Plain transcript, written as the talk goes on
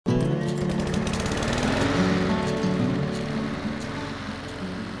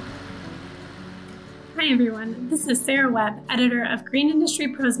Hi everyone, this is Sarah Webb, editor of Green Industry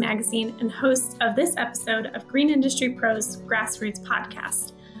Pros magazine and host of this episode of Green Industry Pros Grassroots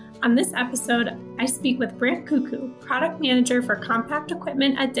podcast. On this episode, I speak with Brant Cuckoo, product manager for compact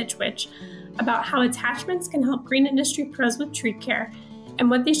equipment at Ditch Witch, about how attachments can help green industry pros with tree care and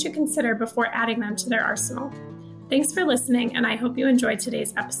what they should consider before adding them to their arsenal. Thanks for listening, and I hope you enjoyed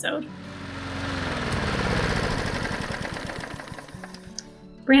today's episode.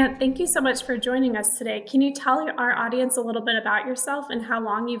 Brant, thank you so much for joining us today. Can you tell our audience a little bit about yourself and how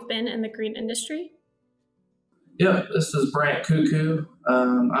long you've been in the green industry? Yeah, this is Brant Cuckoo.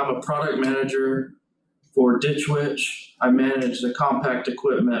 I'm a product manager for Ditch Witch. I manage the compact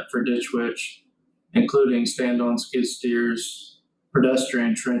equipment for Ditch Witch, including stand-on skid steers,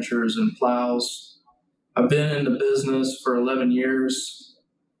 pedestrian trenchers, and plows. I've been in the business for 11 years.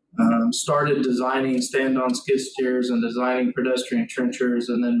 Started designing stand-on skid steers and designing pedestrian trenchers,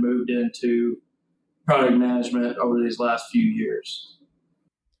 and then moved into product management over these last few years.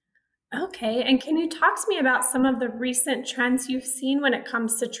 Okay, and can you talk to me about some of the recent trends you've seen when it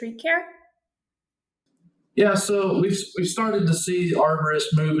comes to tree care? Yeah, so we've started to see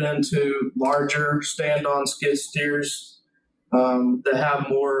arborists move into larger stand-on skid steers that have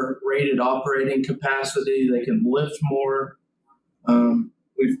more rated operating capacity. They can lift more.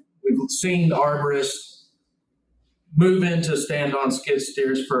 We've seen arborists move into stand-on skid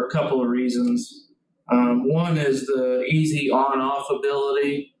steers for a couple of reasons. One is the easy on-off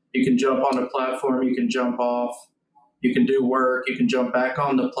ability. You can jump on the platform, you can jump off, you can do work, you can jump back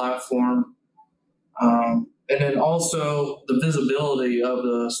on the platform. And then also the visibility of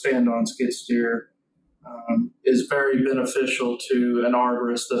the stand-on skid steer is very beneficial to an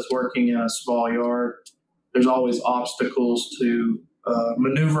arborist that's working in a small yard. There's always obstacles to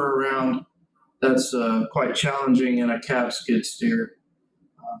maneuver around. That's quite challenging in a cab skid steer.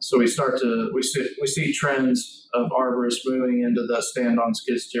 So we see trends of arborists moving into the stand-on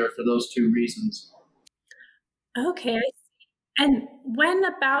skid steer for those two reasons. Okay, I see. And when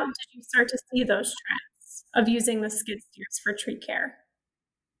about did you start to see those trends of using the skid steers for tree care?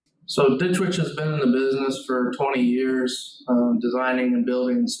 So Ditch Witch has been in the business for 20 years, designing and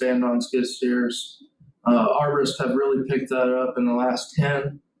building stand-on skid steers. Arborists have really picked that up in the last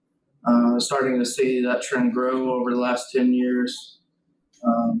 10. Starting to see that trend grow over the last 10 years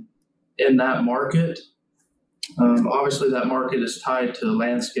in that market. Obviously, that market is tied to the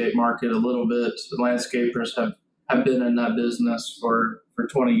landscape market a little bit. The landscapers have been in that business for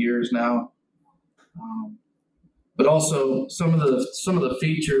 20 years now. But also some of the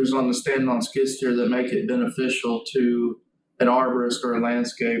features on the stand-on skid steer that make it beneficial to an arborist or a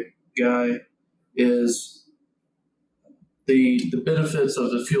landscape guy is the benefits of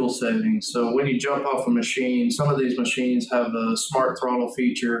the fuel savings. So when you jump off a machine, some of these machines have a smart throttle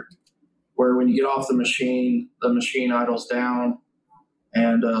feature where when you get off the machine idles down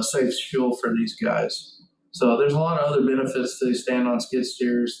and saves fuel for these guys. So there's a lot of other benefits to these stand-on skid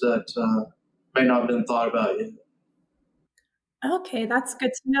steers that may not have been thought about yet. Okay, that's good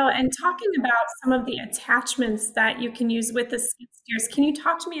to know. And talking about some of the attachments that you can use with the skid steers, can you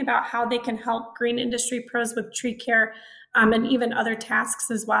talk to me about how they can help green industry pros with tree care and even other tasks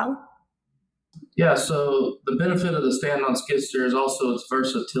as well? Yeah, so the benefit of the stand-on skid steer is also its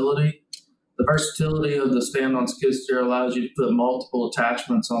versatility. The versatility of the stand-on skid steer allows you to put multiple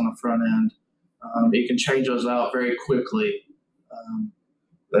attachments on the front end. You can change those out very quickly.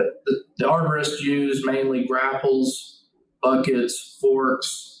 But the arborists use mainly grapples, buckets,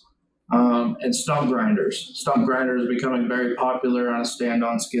 forks, and stump grinders. Stump grinders are becoming very popular on a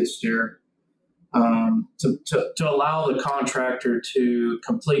stand-on skid steer to allow the contractor to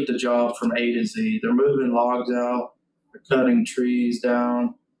complete the job from A to Z. They're moving logs out, they're cutting trees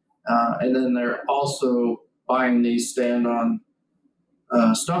down, and then they're also buying these stand-on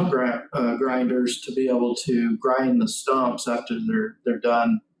stump grinders to be able to grind the stumps after they're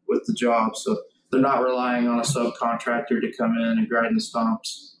done with the job. So they're not relying on a subcontractor to come in and grind the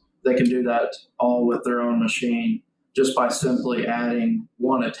stumps. They can do that all with their own machine just by simply adding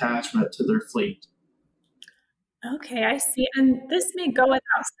one attachment to their fleet. Okay, I see. And this may go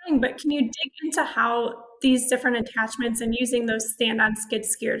without saying, but can you dig into how these different attachments and using those stand-on skid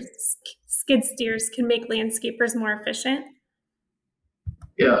steers can make landscapers more efficient?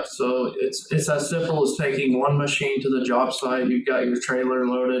 Yeah, so it's as simple as taking one machine to the job site. You've got your trailer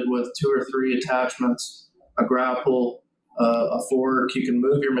loaded with 2 or 3 attachments, a grapple, a fork. You can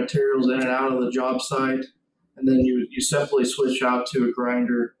move your materials in and out of the job site, and then you simply switch out to a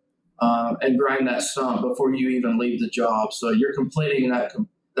grinder and grind that stump before you even leave the job. So you're completing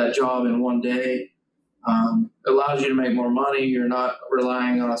that job in one day, Allows you to make more money. You're not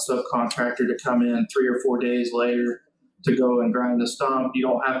relying on a subcontractor to come in 3 or 4 days later to go and grind the stump. You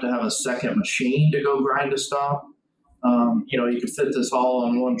don't have to have a second machine to go grind a stump. You can fit this all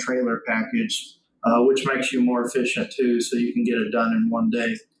on one trailer package, which makes you more efficient too, so you can get it done in one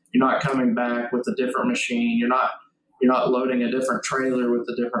day. You're not coming back with a different machine. You're not loading a different trailer with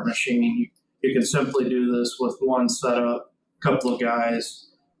a different machine. You can simply do this with one setup, a couple of guys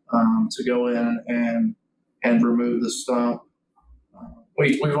to go in and remove the stump.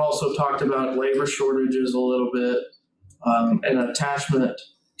 We've also talked about labor shortages a little bit. An attachment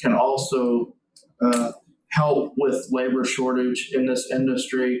can also help with labor shortage in this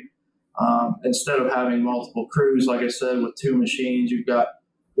industry. Instead of having multiple crews, like I said, with 2 machines, you've got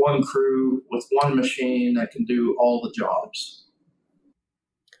one crew with one machine that can do all the jobs.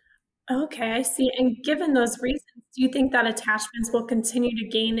 Okay, I see. And given those reasons, do you think that attachments will continue to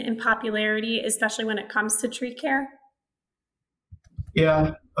gain in popularity, especially when it comes to tree care?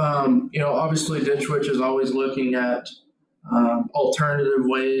 Yeah, obviously Ditch Witch is always looking at alternative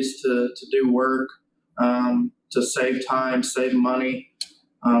ways to do work, to save time, save money.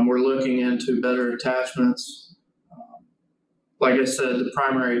 We're looking into better attachments. Like I said, the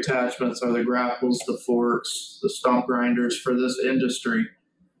primary attachments are the grapples, the forks, the stump grinders for this industry.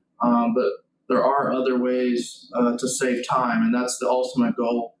 But there are other ways to save time, and that's the ultimate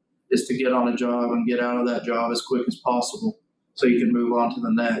goal, is to get on a job and get out of that job as quick as possible so you can move on to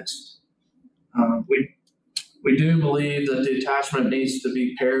the next. We do believe that the attachment needs to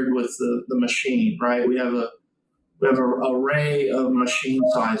be paired with the machine, right? We have an array of machine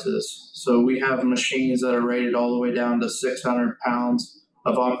sizes. So we have machines that are rated all the way down to 600 pounds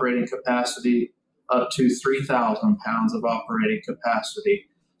of operating capacity up to 3,000 pounds of operating capacity.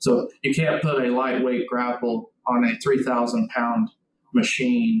 So you can't put a lightweight grapple on a 3,000 pound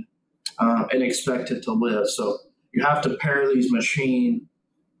machine and expect it to live. So you have to pair these machines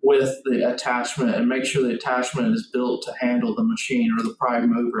with the attachment and make sure the attachment is built to handle the machine or the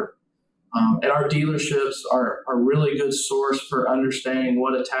prime mover. And our dealerships are a really good source for understanding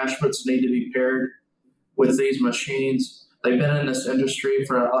what attachments need to be paired with these machines. They've been in this industry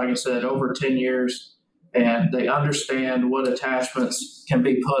for, like I said, over 10 years, and they understand what attachments can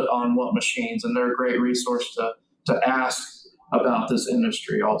be put on what machines, and they're a great resource to ask about this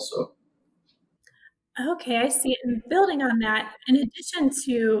industry also. Okay, I see. And building on that, in addition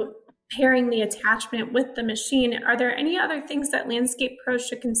to pairing the attachment with the machine, are there any other things that landscape pros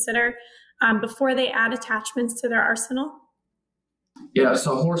should consider before they add attachments to their arsenal? Yeah,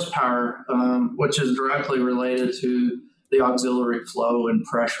 so horsepower, which is directly related to the auxiliary flow and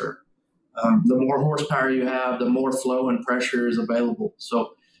pressure. The more horsepower you have, the more flow and pressure is available.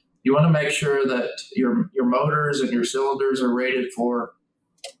 So you want to make sure that your motors and your cylinders are rated for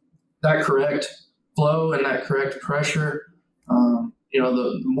that correct flow and that correct pressure.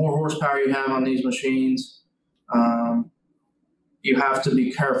 The more horsepower you have on these machines, you have to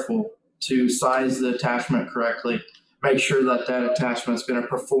be careful to size the attachment correctly. Make sure that attachment is going to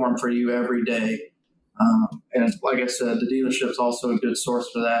perform for you every day. And like I said, the dealership's also a good source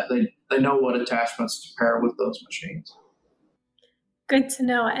for that. They know what attachments to pair with those machines. Good to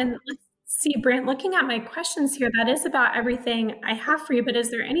know. And let's see, Brant, looking at my questions here, that is about everything I have for you, but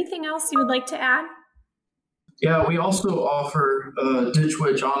is there anything else you would like to add? Yeah, we also offer Ditch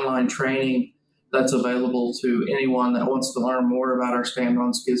Witch online training that's available to anyone that wants to learn more about our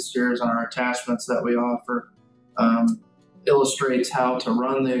stand-on skid steers and our attachments that we offer. Illustrates how to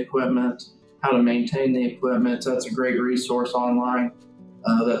run the equipment, how to maintain the equipment. That's a great resource online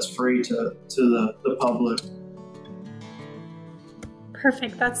that's free to the public.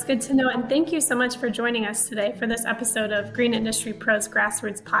 Perfect. That's good to know. And thank you so much for joining us today for this episode of Green Industry Pros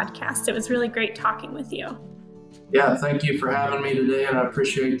Grassroots Podcast. It was really great talking with you. Yeah, thank you for having me today, and I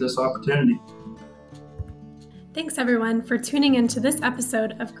appreciate this opportunity. Thanks, everyone, for tuning into this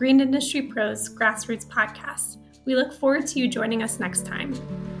episode of Green Industry Pros Grassroots Podcast. We look forward to you joining us next time.